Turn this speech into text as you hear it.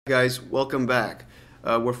Guys, welcome back.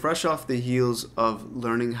 We're fresh off the heels of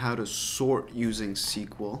learning how to sort using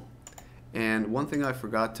SQL. And one thing I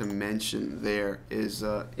forgot to mention there is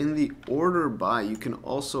in the order by, you can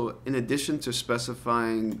also, in addition to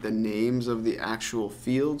specifying the names of the actual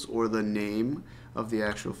fields or the name of the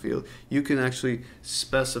actual field, you can actually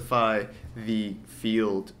specify the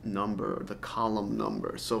field number, or the column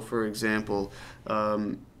number. So for example,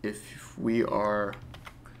 if we are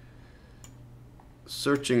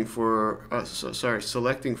searching for,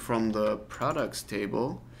 selecting from the products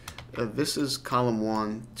table, this is column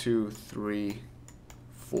 1, 2, 3,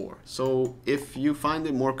 4. So if you find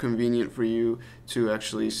it more convenient for you to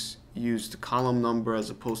actually use the column number as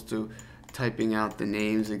opposed to typing out the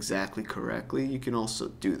names exactly correctly, you can also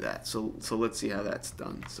do that. So let's see how that's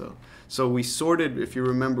done. So we sorted, if you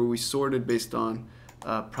remember, we sorted based on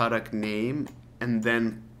product name and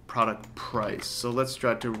then product price. So let's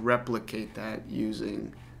try to replicate that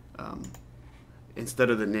using, instead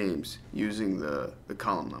of the names, using the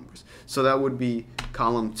column numbers. So that would be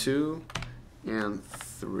column 2 and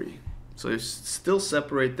 3. So you still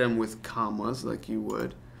separate them with commas like you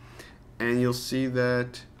would. And you'll see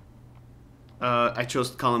that I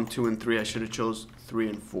chose column 2 and 3. I should have chose 3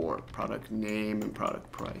 and 4, product name and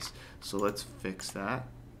product price. So let's fix that.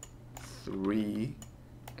 3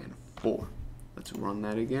 and 4. Let's run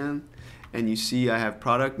that again. And you see I have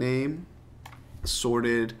product name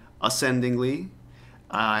sorted ascendingly.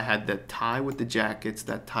 I had that tie with the jackets.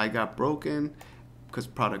 That tie got broken because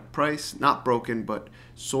product price, not broken, but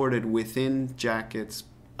sorted within jackets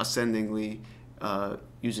ascendingly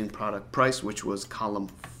using product price, which was column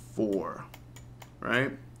 4,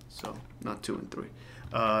 right? So not 2 and 3.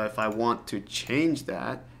 If I want to change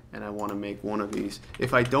that and I want to make one of these,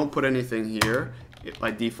 if I don't put anything here,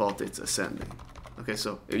 by default it's ascending. Okay,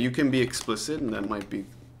 so you can be explicit, and that might be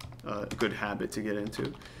a good habit to get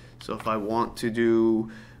into. So if I want to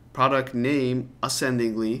do product name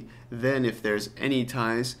ascendingly, then if there's any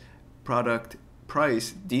ties, product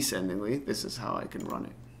price descendingly, this is how I can run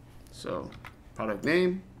it. So product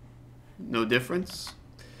name, no difference.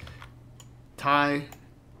 Tie,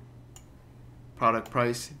 product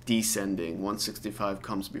price descending, 165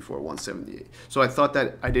 comes before 178. So I thought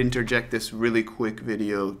that I'd interject this really quick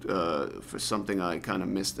video for something I kind of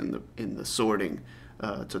missed in the sorting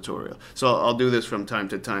tutorial. So I'll do this from time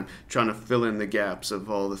to time, trying to fill in the gaps of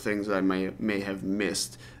all the things I may have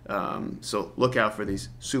missed. So look out for these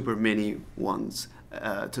super mini ones,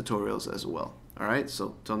 tutorials as well. All right,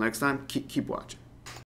 so till next time, keep watching.